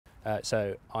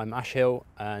So I'm Ash Hill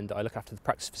and I look after the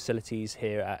practice facilities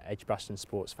here at Edgbaston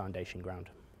Sports Foundation ground.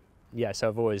 Yeah, so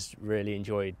I've always really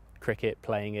enjoyed cricket,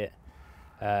 playing it.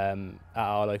 At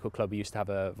our local club we used to have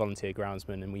a volunteer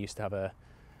groundsman and we used to have a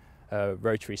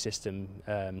rotary system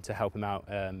to help him out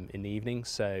in the evenings.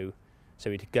 So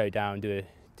we'd go down, do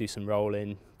some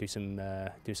rolling, do some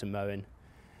mowing,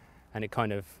 and it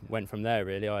kind of went from there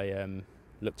really. I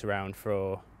looked around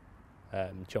for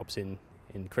jobs in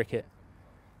cricket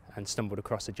and stumbled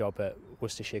across a job at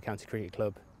Worcestershire County Cricket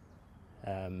Club,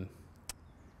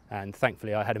 and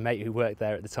thankfully I had a mate who worked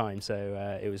there at the time,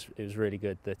 so it was really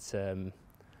good that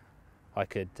I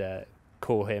could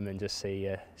call him and just see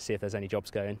if there's any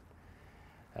jobs going.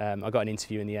 I got an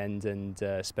interview in the end and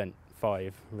spent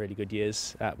 5 really good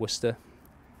years at Worcester.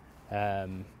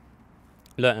 Learnt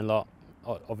a lot,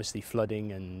 obviously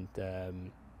flooding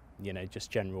and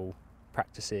just general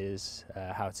practices,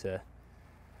 how to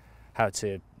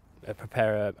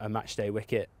prepare a match day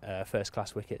wicket, first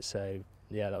class wicket. So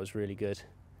yeah, that was really good.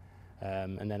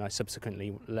 And then I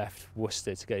subsequently left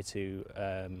Worcester to go to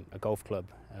a golf club,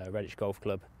 Redditch Golf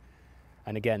Club,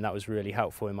 and again that was really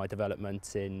helpful in my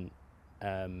development in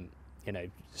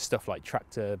stuff like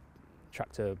tractor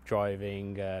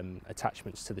driving,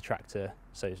 attachments to the tractor,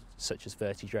 so such as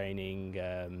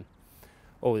verti-draining,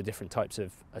 all the different types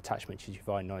of attachments you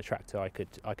find on a tractor I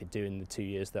could do in the 2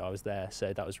 years that I was there,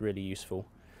 so that was really useful.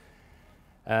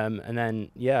 And then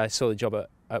yeah, I saw the job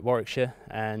at Warwickshire,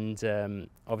 and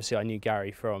obviously I knew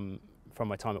Gary from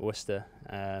my time at Worcester,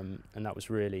 and that was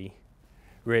really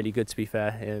good, to be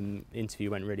fair.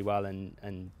 Interview went really well,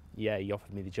 and yeah, he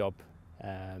offered me the job.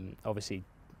 Obviously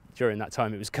during that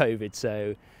time it was COVID,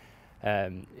 so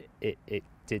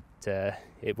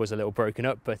it was a little broken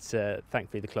up, but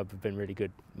thankfully the club have been really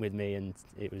good with me, and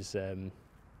it was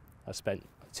I spent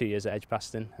 2 years at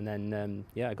Edgbaston, and then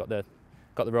yeah, I got the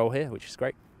role here, which is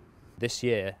great. This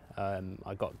year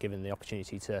I got given the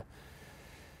opportunity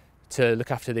to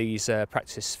look after these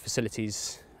practice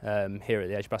facilities here at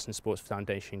the Edgbaston Sports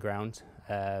Foundation ground.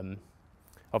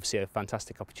 Obviously a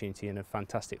fantastic opportunity and a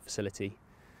fantastic facility.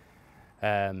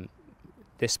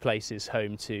 This place is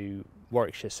home to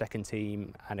Warwickshire second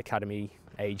team and academy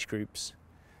age groups,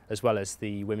 as well as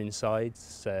the women's sides.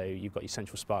 So you've got your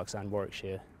Central Sparks and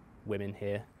Warwickshire women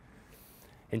here.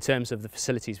 In terms of the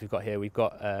facilities we've got here, we've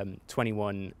got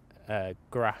 21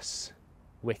 grass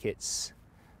wickets,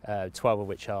 12 of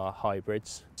which are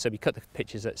hybrids. So we cut the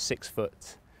pitches at 6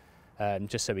 foot,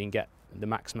 just so we can get the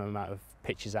maximum amount of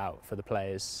pitches out for the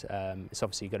players. It's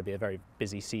obviously going to be a very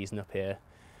busy season up here.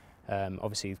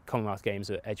 Obviously Commonwealth Games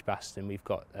at Edgbaston, we've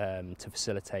got to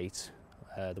facilitate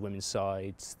the women's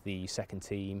sides, the second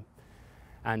team,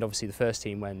 and obviously the first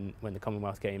team when the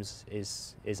Commonwealth Games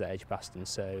is at Edgbaston.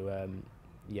 So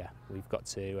yeah, we've got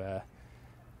to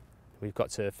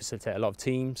facilitate a lot of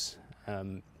teams,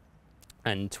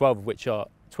 and 12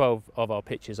 of our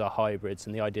pitches are hybrids,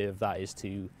 and the idea of that is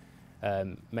to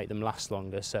make them last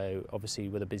longer. So obviously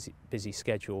with a busy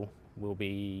schedule, we'll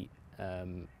be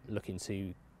looking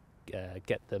to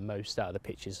get the most out of the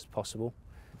pitches as possible.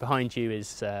 Behind you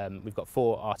is we've got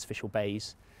 4 artificial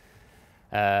bays,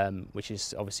 which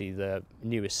is obviously the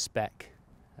newest spec.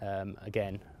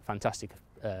 Again, fantastic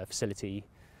facility,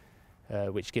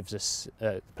 which gives us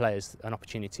players an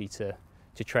opportunity to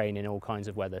train in all kinds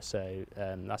of weather. So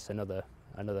that's another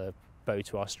bow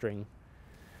to our string.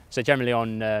 So generally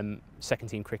on second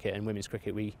team cricket and women's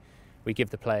cricket, we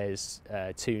give the players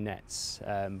 2 nets,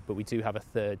 but we do have a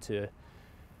third to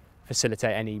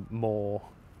facilitate any more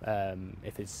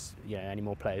if it's any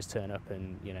more players turn up,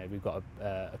 and we've got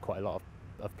quite a lot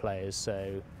of players,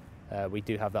 so we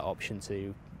do have that option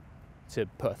to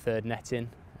put a third net in.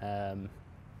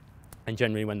 And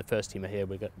generally when the first team are here,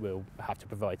 we'll have to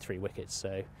provide 3 wickets,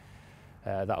 so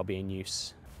that'll be in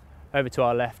use. Over to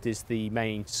our left is the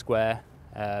main square.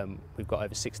 We've got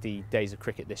over 60 days of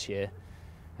cricket this year,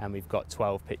 and we've got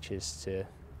 12 pitches to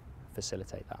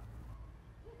facilitate that.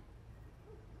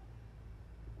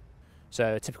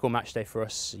 So a typical match day for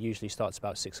us usually starts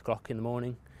about 6 o'clock in the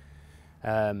morning.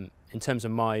 In terms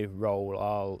of my role,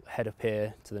 I'll head up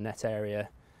here to the net area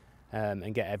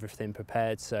and get everything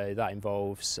prepared. So that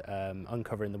involves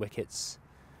uncovering the wickets,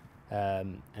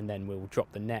 and then we'll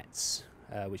drop the nets,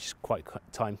 which is quite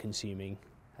time consuming,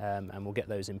 and we'll get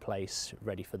those in place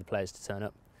ready for the players to turn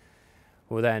up.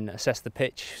 We'll then assess the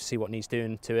pitch, see what needs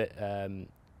doing to it,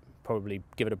 probably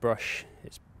give it a brush.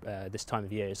 It's this time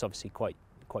of year, it's obviously quite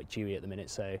dewy at the minute,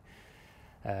 so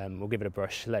we'll give it a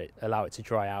brush, allow it to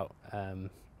dry out,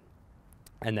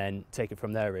 and then take it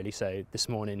from there really. So this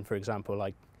morning, for example,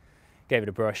 I gave it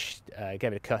a brush,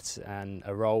 gave it a cut and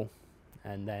a roll,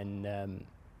 and then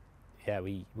yeah,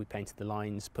 we painted the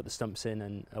lines, put the stumps in,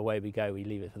 and away we go. We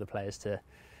leave it for the players to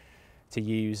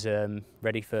use,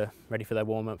 ready for their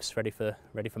warm-ups, ready for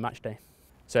match day.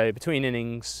 So between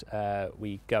innings,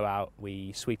 we go out,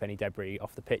 we sweep any debris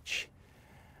off the pitch,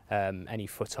 any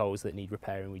footholes that need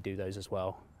repairing, we do those as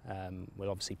well. We'll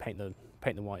obviously paint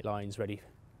the white lines ready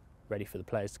for the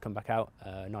players to come back out,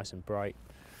 nice and bright.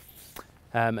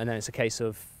 And then it's a case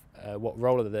of what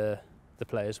roller the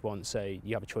players want. So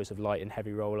you have a choice of light and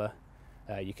heavy roller.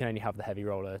 You can only have the heavy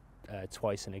roller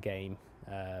twice in a game.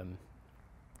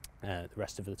 The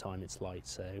rest of the time it's light.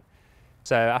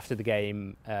 So after the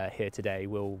game here today,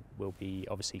 we'll be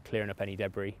obviously clearing up any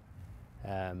debris,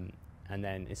 and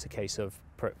then it's a case of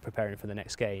preparing for the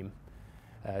next game.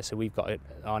 So we've got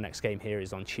our next game here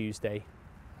is on Tuesday.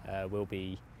 We'll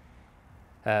be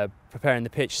preparing the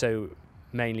pitch, so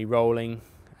mainly rolling,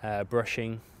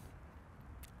 brushing,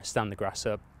 stand the grass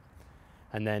up,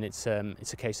 and then it's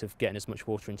a case of getting as much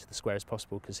water into the square as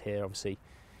possible, because here obviously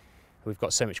we've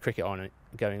got so much cricket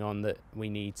going on that we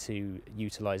need to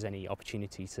utilise any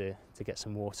opportunity to get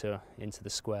some water into the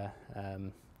square,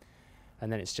 and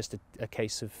then it's just a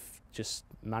case of just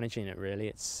managing it really.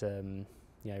 It's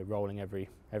you know, rolling every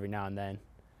now and then.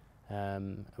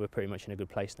 We're pretty much in a good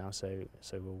place now, so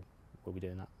we'll be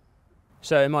doing that.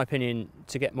 So in my opinion,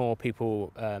 to get more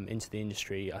people into the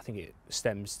industry, I think it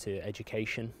stems to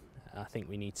education. I think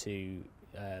we need to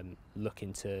look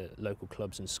into local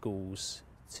clubs and schools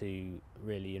to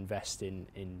really invest in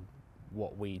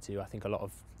what we do. I think a lot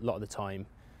of the time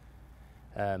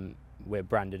we're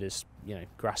branded as, you know,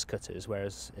 grass cutters,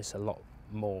 whereas it's a lot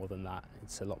more than that.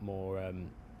 It's a lot more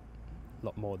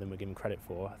than we're given credit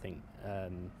for, I think.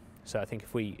 So I think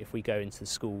if we go into the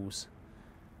schools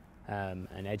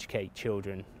and educate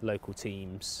children, local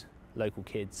teams, local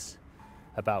kids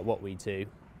about what we do,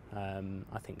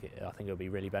 I think it'll be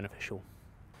really beneficial.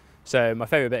 So my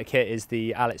favourite bit of kit is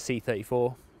the Allet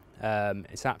C34.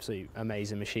 It's an absolutely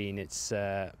amazing machine. It's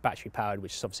battery powered,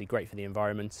 which is obviously great for the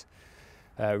environment.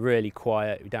 Really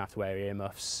quiet, we don't have to wear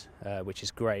earmuffs, which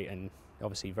is great and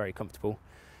obviously very comfortable.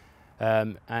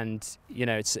 And you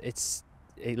know,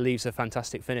 it leaves a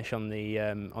fantastic finish on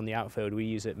the outfield. We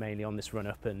use it mainly on this run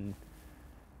up, and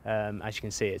as you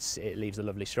can see, it leaves a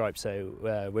lovely stripe. So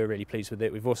we're really pleased with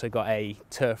it. We've also got a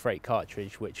turf rake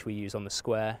cartridge which we use on the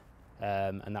square,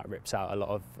 and that rips out a lot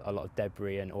of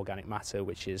debris and organic matter,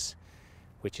 which is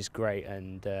great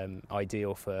and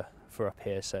ideal for up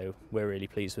here. So we're really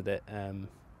pleased with it.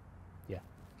 Yeah.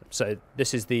 So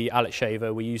this is the Allet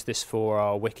shaver. We use this for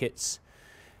our wickets.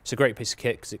 It's a great piece of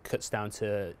kit because it cuts down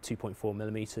to 2.4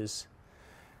 millimeters,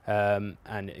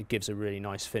 and it gives a really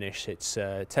nice finish. It's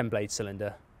a 10 blade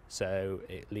cylinder, so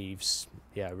it leaves,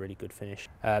 yeah, a really good finish.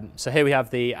 So here we have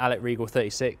the Allet Regal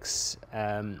 36.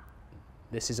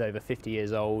 This is over 50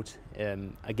 years old.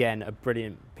 Again, a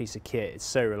brilliant piece of kit. It's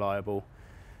so reliable.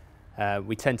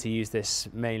 We tend to use this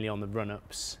mainly on the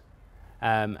run-ups,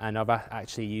 and I've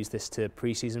actually used this to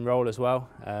pre-season roll as well.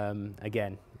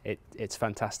 Again, it's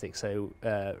fantastic, so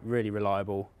really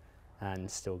reliable and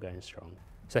still going strong.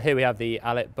 So here we have the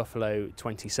Allet Buffalo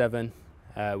 27.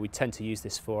 We tend to use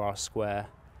this for our square.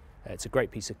 It's a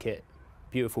great piece of kit,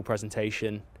 beautiful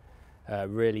presentation,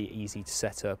 really easy to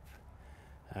set up,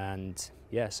 and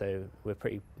yeah, so we're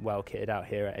pretty well kitted out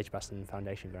here at Edgbaston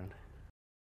Foundation Ground.